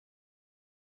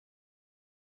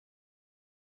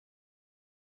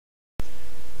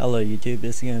Hello YouTube,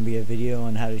 this is going to be a video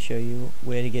on how to show you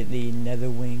where to get the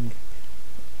netherwing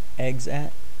eggs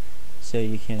at, so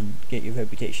you can get your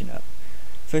reputation up.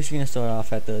 First you're going to start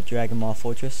off at the Dragon Maw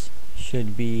Fortress.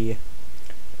 Should be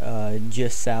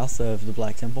just south of the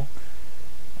Black Temple.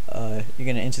 You're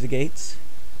going to enter the gates,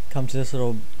 come to this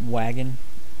little wagon,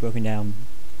 broken down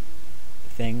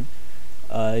thing.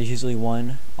 There's usually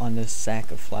one on this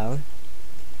sack of flour.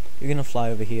 You're going to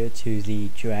fly over here to the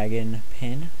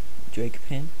Drake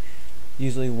pin,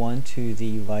 usually one to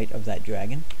the right of that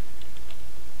dragon.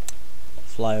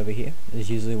 Fly over here. There's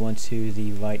usually one to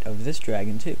the right of this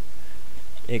dragon too.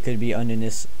 It could be under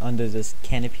this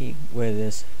canopy where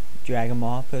this Dragon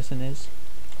Maw person is.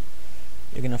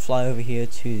 You're gonna fly over here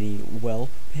to the whelp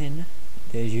pin.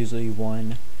 There's usually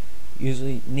one,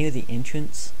 near the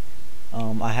entrance.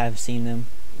 I have seen them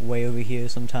way over here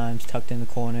sometimes, tucked in the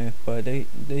corner, but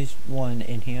there's one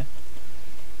in here.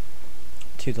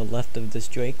 To the left of this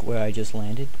drake where I just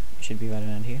landed. It should be right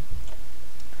around here.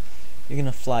 You're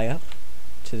gonna fly up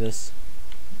to this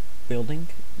building.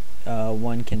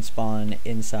 One can spawn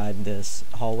inside this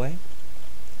hallway.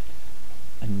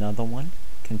 Another one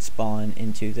can spawn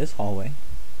into this hallway.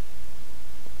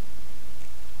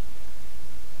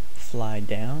 Fly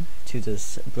down to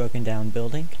this broken down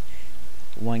building.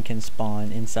 One can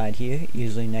spawn inside here,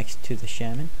 usually next to the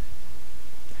shaman.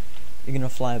 You're gonna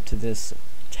fly up to this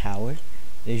tower.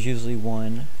 There's usually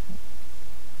one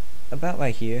about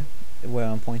right here where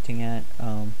I'm pointing at,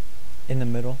 in the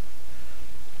middle.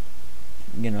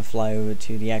 I'm gonna fly over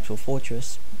to the actual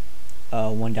fortress.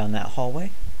 One down that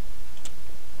hallway,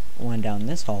 one down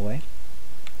this hallway,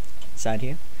 inside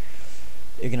here.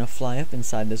 You're gonna fly up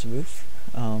inside this roof.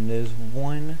 There's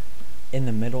one in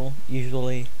the middle.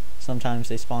 Usually, sometimes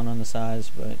they spawn on the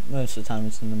sides, but most of the time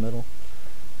it's in the middle.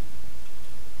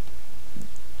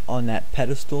 On that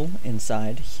pedestal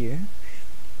inside here,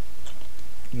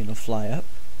 you're gonna fly up.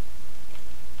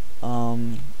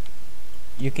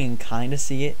 You can kind of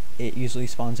see it. It usually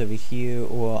spawns over here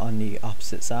or on the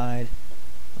opposite side.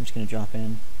 I'm just gonna drop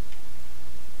in.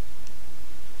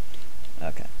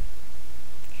 Okay.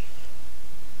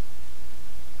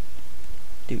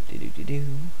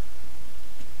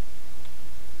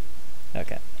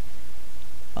 Okay.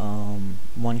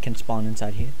 One can spawn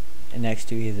inside here, and next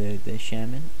to either the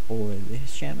shaman or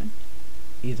this shaman,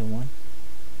 either one.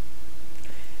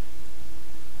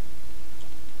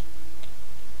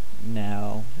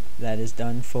 Now that is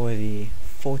done for the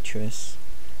fortress.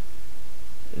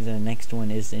 The next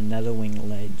one is the netherwing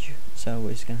ledge, so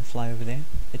we're just gonna fly over there.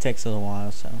 It takes a little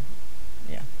while, so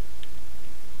yeah.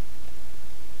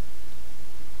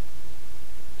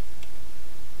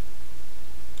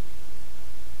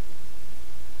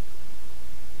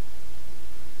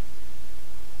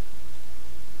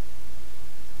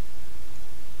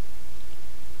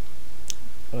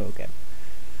 Okay.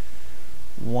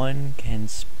 One can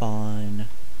spawn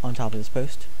on top of this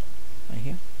post, right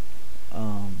here,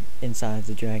 inside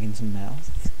the dragon's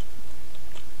mouth.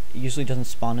 It usually doesn't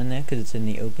spawn in there because it's in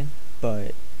the open,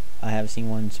 but I have seen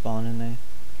one spawn in there.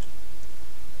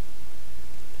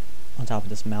 On top of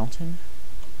this mountain,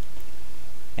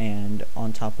 and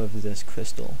on top of this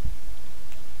crystal.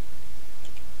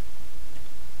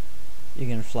 You're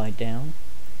gonna fly down,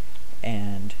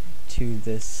 and to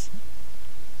this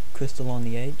crystal on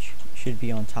the edge, should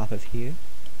be on top of here.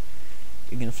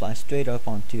 You're gonna fly straight up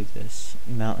onto this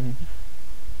mountain.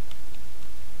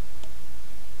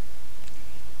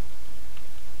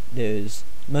 There's,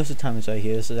 most of the time it's right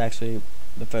here. This is actually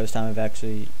the first time I've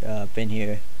actually been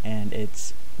here and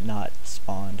it's not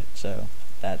spawned, so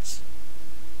that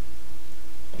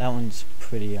one's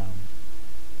pretty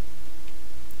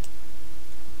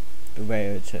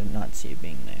rare to not see it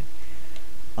being there.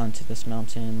 Onto this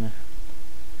mountain.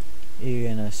 You're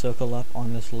gonna circle up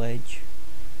on this ledge.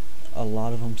 A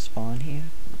lot of them spawn here,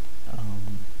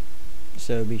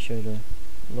 so be sure to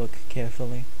look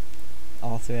carefully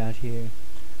all throughout here.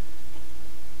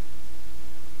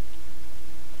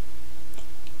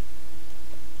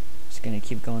 Just gonna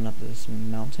keep going up this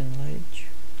mountain ledge.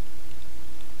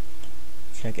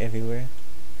 Check everywhere.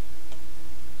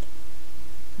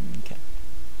 Okay.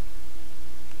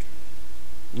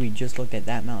 We just looked at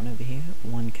that mountain over here.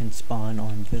 One can spawn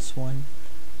on this one,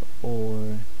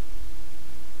 or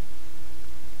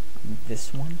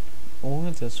this one,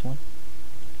 or this one.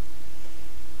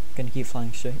 Gonna keep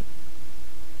flying straight.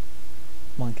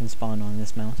 One can spawn on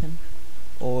this mountain,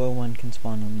 or one can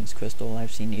spawn on this crystal.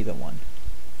 I've seen either one.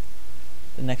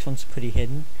 The next one's pretty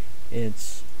hidden.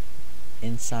 It's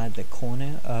inside the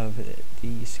corner of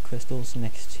these crystals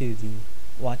next to the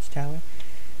watchtower.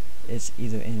 It's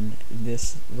either in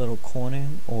this little corner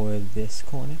or this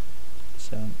corner.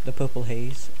 So the purple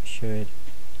haze should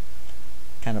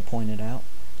kind of point it out.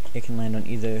 It can land on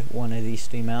either one of these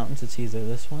three mountains. It's either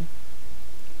this one,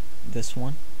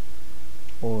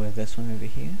 or this one over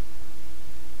here.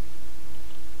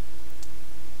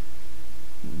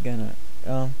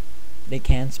 They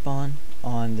can spawn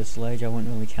on this ledge. I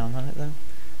wouldn't really count on it though.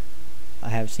 I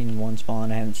have seen one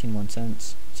spawn, I haven't seen one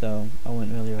since, so I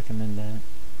wouldn't really recommend that.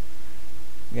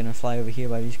 I'm gonna fly over here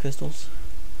by these crystals.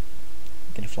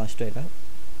 I'm gonna fly straight up.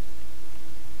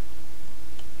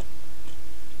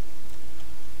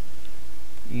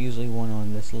 Usually one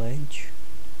on this ledge.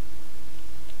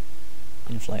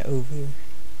 Gonna fly over.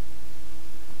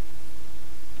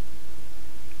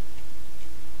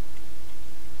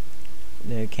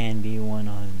 There can be one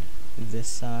on this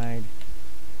side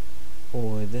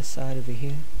or this side over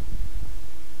here.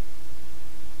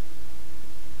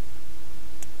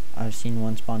 I've seen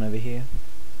one spawn over here.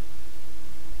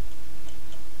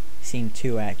 Seen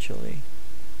two actually.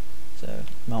 So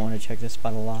you might want to check this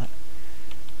spot a lot.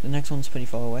 The next one's pretty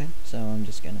far away, so I'm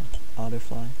just gonna auto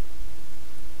fly.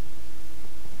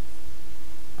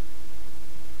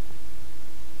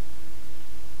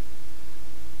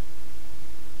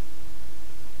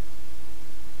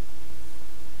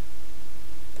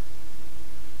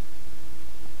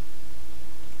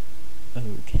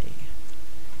 Okay.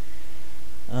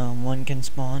 One can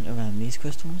spawn around these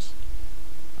crystals,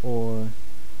 or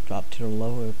drop to the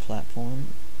lower platform,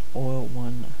 or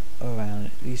one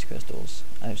around these crystals.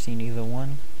 I've seen either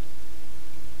one.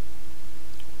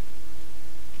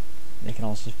 They can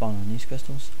also spawn on these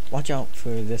crystals. Watch out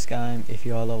for this guy if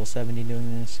you are level 70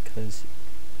 doing this, because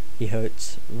he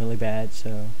hurts really bad,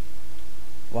 so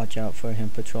watch out for him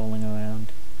patrolling around.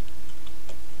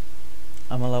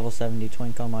 I'm a level 70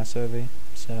 twink on my server,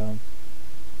 so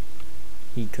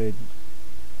he could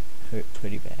hurt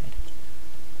pretty bad.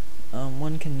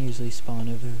 One can usually spawn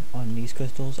over on these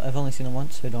crystals. I've only seen it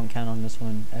once, so don't count on this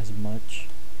one as much.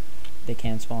 They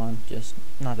can spawn, just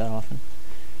not that often.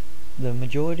 The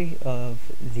majority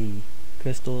of the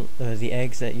the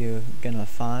eggs that you're gonna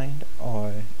find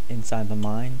are inside the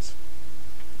mines.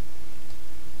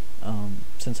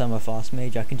 Since I'm a frost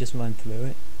mage, I can just run through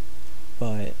it.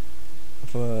 But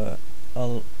for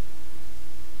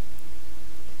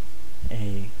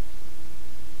a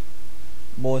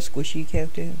more squishy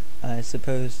character, I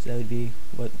suppose that would be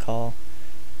what call.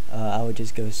 I would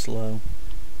just go slow.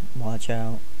 Watch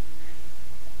out.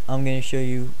 I'm gonna show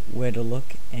you where to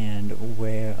look and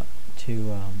where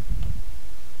to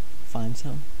find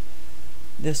some.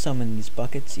 There's some in these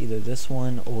buckets, either this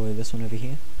one or this one over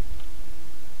here.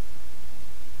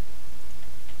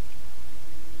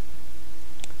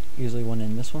 Usually one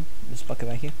in this one, this bucket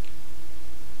right here.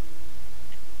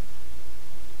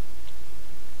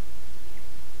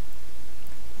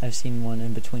 I've seen one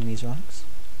in between these rocks.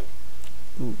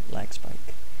 Ooh, lag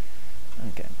spike.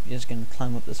 Okay, just gonna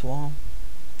climb up this wall.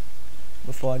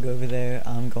 Before I go over there,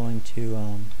 I'm going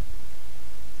to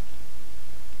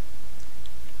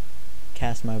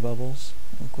cast my bubbles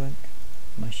real quick,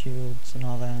 my shields and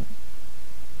all that.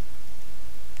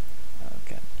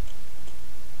 Okay,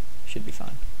 should be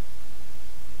fine.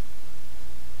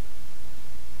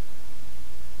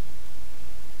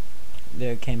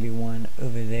 There can be one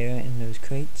over there in those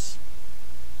crates.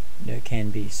 There can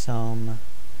be some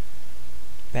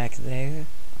back there.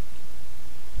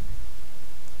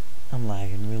 I'm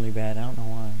lagging really bad, I don't know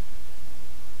why.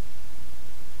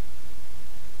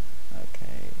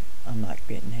 Okay, I'm not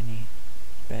getting any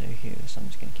better here, so I'm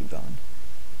just gonna keep going.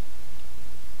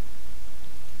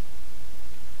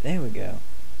 There we go.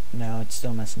 Now it's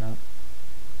still messing up.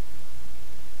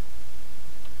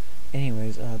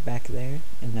 Anyways, back there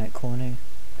in that corner.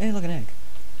 Hey, look, an egg.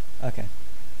 Okay.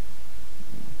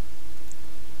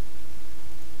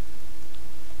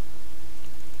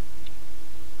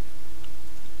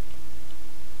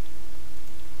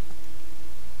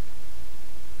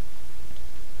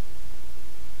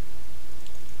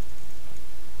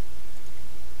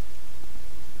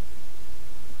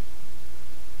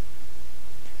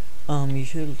 You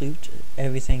should loot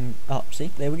everything. Oh, see,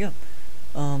 there we go.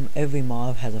 Every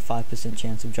mob has a 5%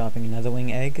 chance of dropping a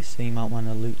netherwing egg, so you might want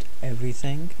to loot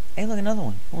everything. Hey, look, another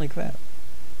one. Holy crap.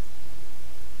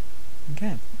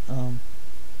 Okay,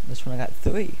 this one I got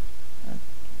 3.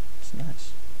 That's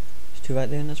nice. There's 2 right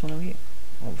there and this one over here.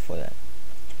 Well, before that.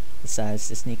 Decides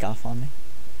to sneak off on me.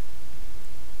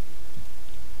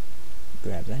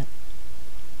 Grab that.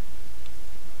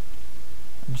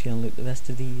 I'm just gonna loot the rest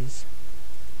of these.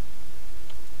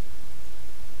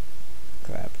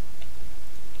 Crap.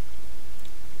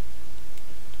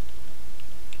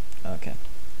 Okay.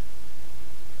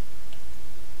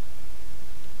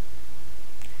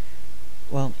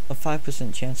 Well, a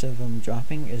 5% chance of them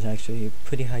dropping is actually a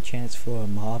pretty high chance for a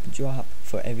mob drop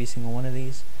for every single one of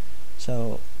these.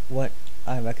 So what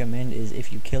I recommend is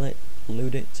if you kill it,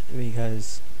 loot it,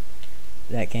 because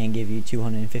that can give you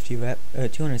 250 rep,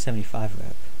 275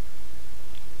 rep,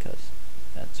 because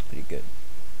that's pretty good.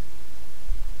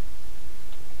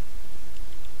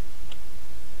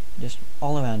 Just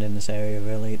all around in this area,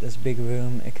 really. This big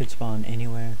room, it could spawn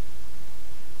anywhere.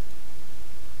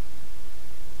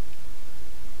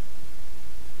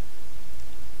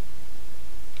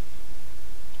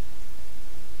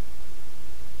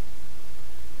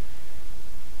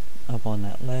 Up on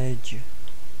that ledge.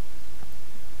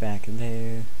 Back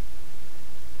there.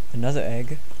 Another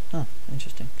egg. Huh,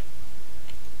 interesting.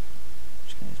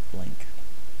 Just gonna blink.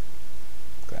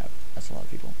 Grab. That's a lot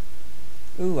of people.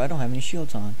 Ooh, I don't have any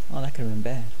shields on. Oh, that could have been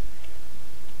bad.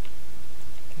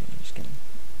 Okay, just gonna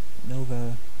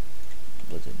Nova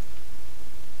Blizzard.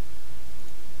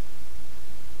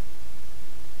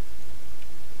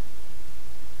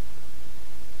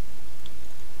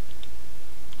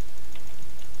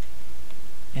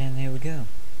 And there we go.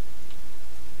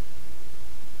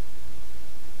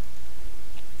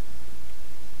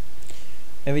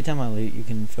 Every time I loot, you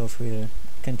can feel free to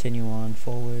continue on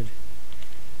forward.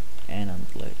 And I'm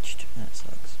glitched. That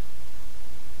sucks.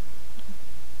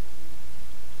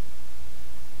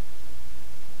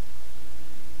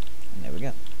 And there we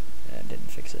go. That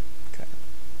didn't fix it. Crap.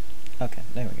 Okay,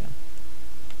 there we go.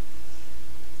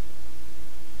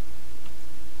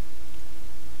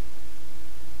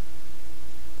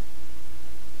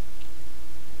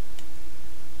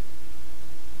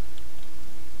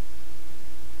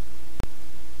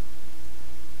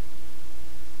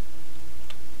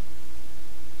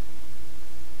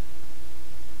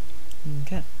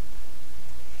 Okay.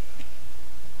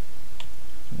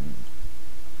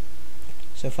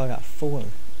 So far I got 4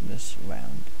 this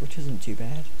round, which isn't too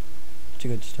bad. It's a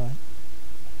good start.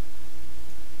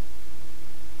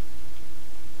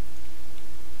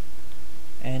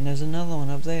 And there's another one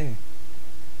up there.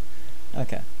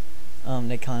 Okay.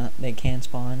 They can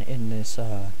spawn in this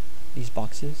these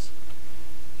boxes.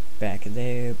 Back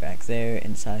there,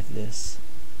 inside this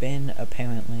bin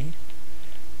apparently.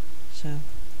 So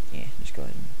yeah, just go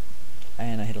ahead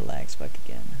and I hit a lag spike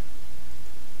again.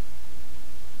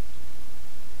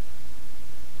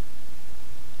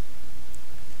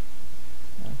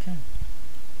 Okay.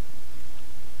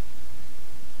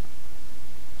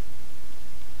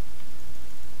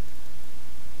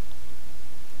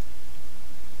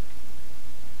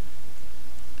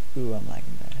 Ooh, I'm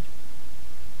lagging bad.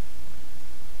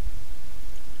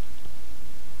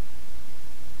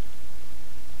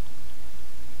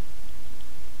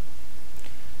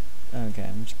 Okay,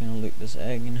 I'm just gonna loot this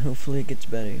egg and hopefully it gets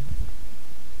better.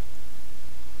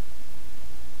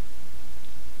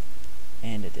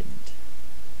 And it didn't.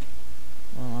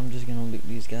 Well, I'm just gonna loot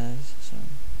these guys, so.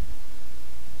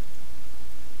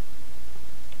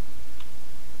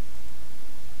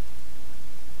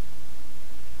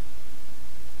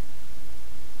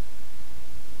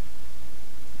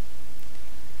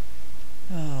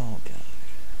 Oh god,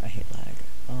 I hate lag.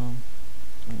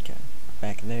 Okay,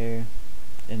 back there,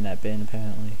 in that bin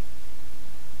apparently.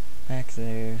 Back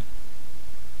there.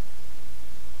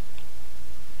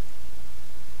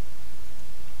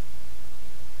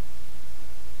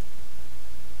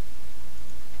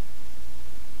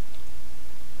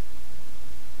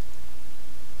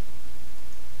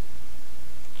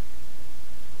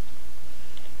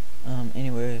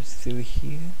 Anywhere through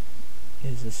here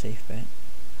is a safe bet.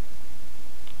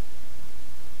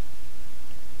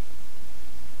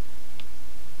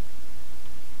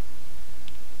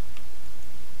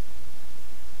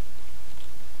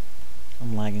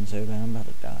 I'm lagging so bad, I'm about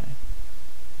to die.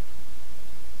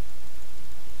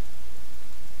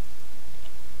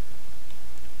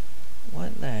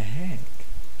 What the heck?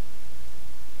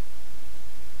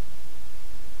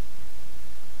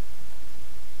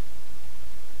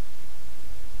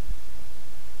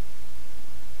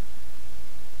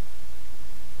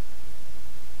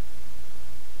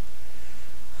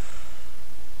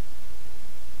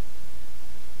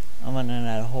 I'm running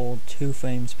at a whole 2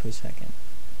 frames per second.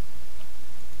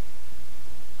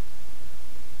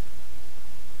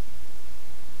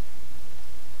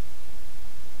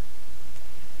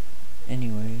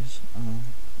 Anyways, oh my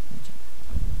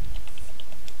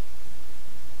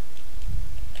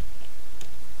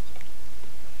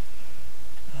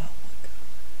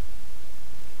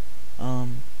god.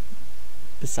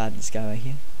 Beside this guy right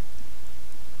here,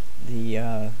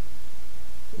 the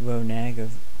Ronag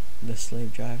of the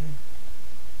slave driver.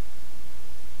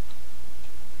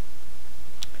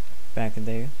 Back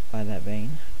there by that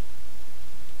vein.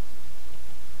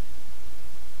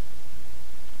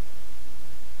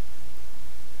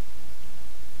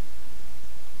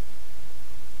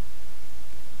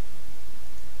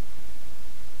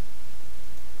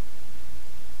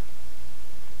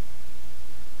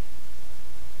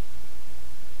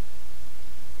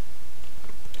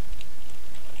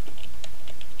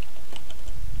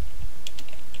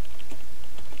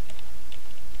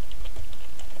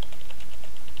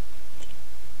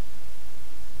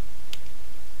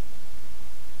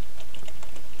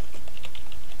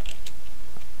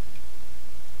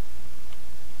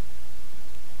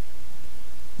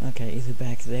 Okay, either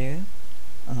back there,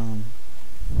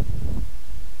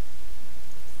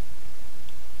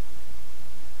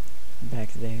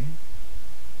 back there,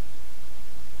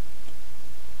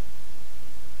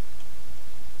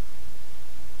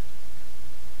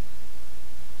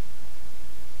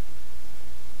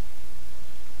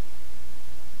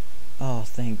 oh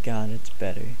thank God it's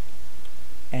better,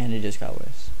 and it just got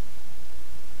worse.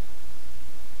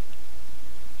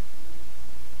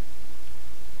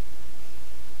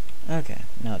 Okay,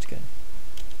 now it's good.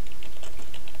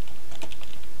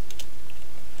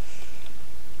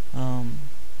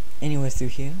 Anywhere through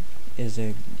here is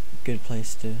a good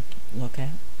place to look at.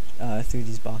 Through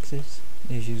these boxes,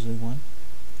 there's usually one.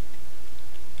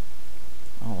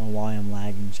 I don't know why I'm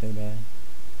lagging so bad,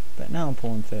 but now I'm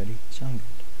pulling 30, so I'm good.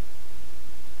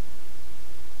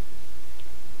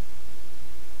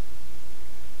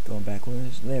 Going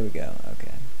backwards, there we go,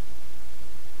 okay.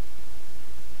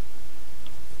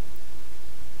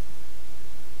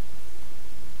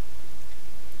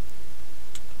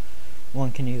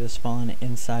 One can either spawn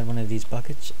inside one of these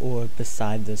buckets or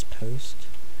beside this post.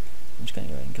 I'm just gonna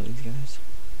go ahead and kill these guys.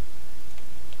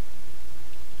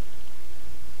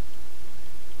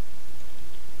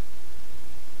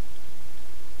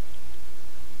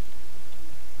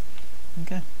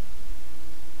 Okay.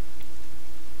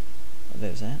 Well,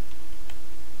 there's that.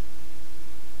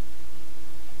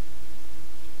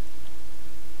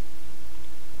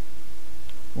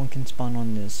 One can spawn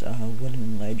on this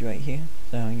wooden ledge right here,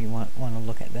 so you want to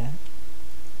look at that.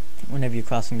 Whenever you're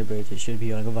crossing the bridge, it should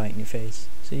be like right in your face,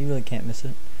 so you really can't miss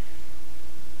it.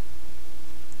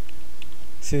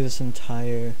 Through this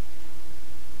entire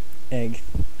egg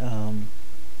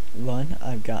run,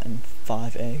 I've gotten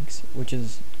 5 eggs, which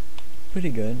is pretty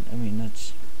good. I mean,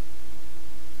 that's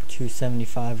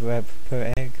 275 rev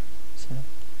per egg, so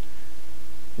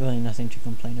really nothing to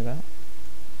complain about.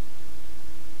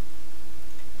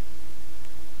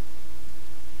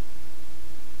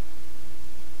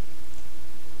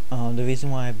 The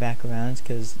reason why I back around is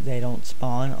because they don't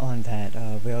spawn on that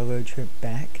railroad trip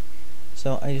back.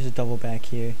 So I just double back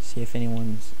here, see if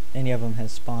any of them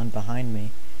has spawned behind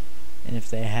me, and if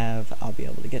they have, I'll be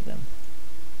able to get them.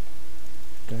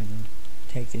 Go ahead and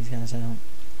take these guys out.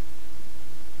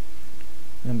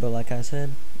 Remember, like I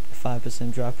said,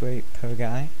 5% drop rate per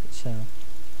guy, so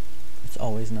it's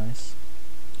always nice.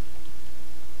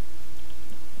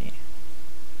 Yeah.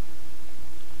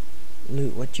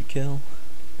 Loot what you kill.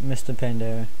 Mr.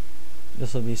 Pandera,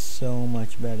 this will be so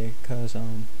much better because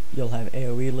you'll have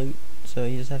AoE loot, so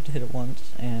you just have to hit it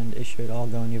once and it should all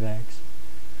go in your bags.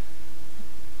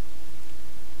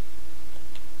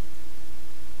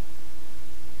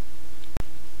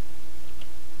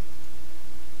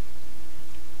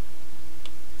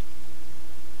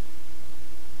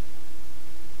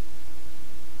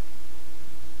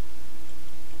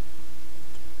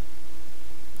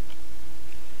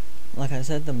 Like I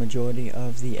said, the majority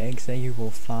of the eggs that you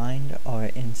will find are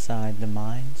inside the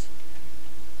mines.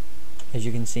 As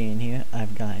you can see in here,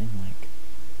 I've gotten like,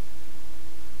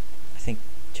 I think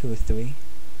 2 or 3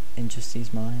 in just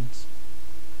these mines.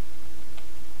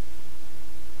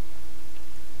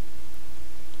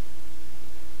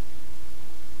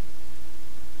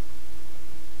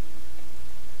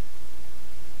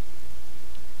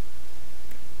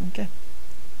 Okay.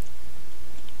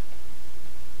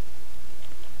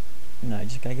 No, I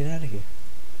just gotta get out of here.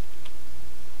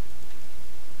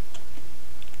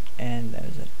 And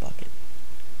there's a bucket.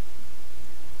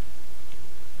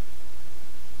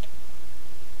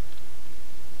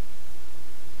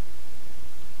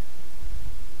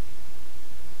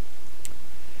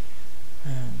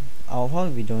 I'll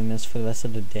probably be doing this for the rest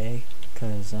of the day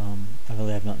because I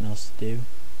really have nothing else to do,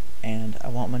 and I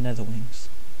want my netherwings.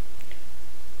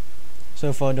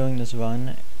 So far doing this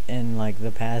run, in like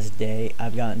the past day,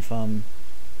 I've gotten from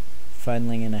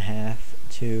friendly and a half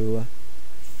to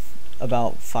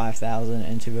about 5,000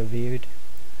 into revered.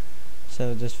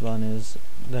 So this run is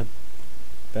the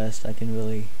best I can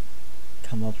really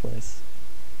come up with.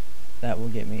 That will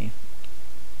get me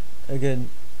a good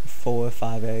 4 or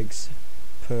 5 eggs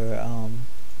per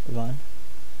run.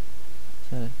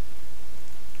 So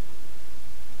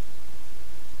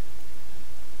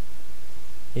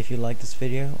if you like this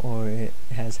video or it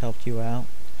has helped you out,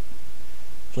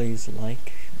 please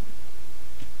like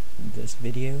this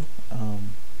video,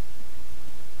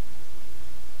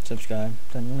 subscribe,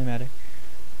 doesn't really matter,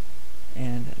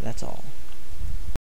 and that's all.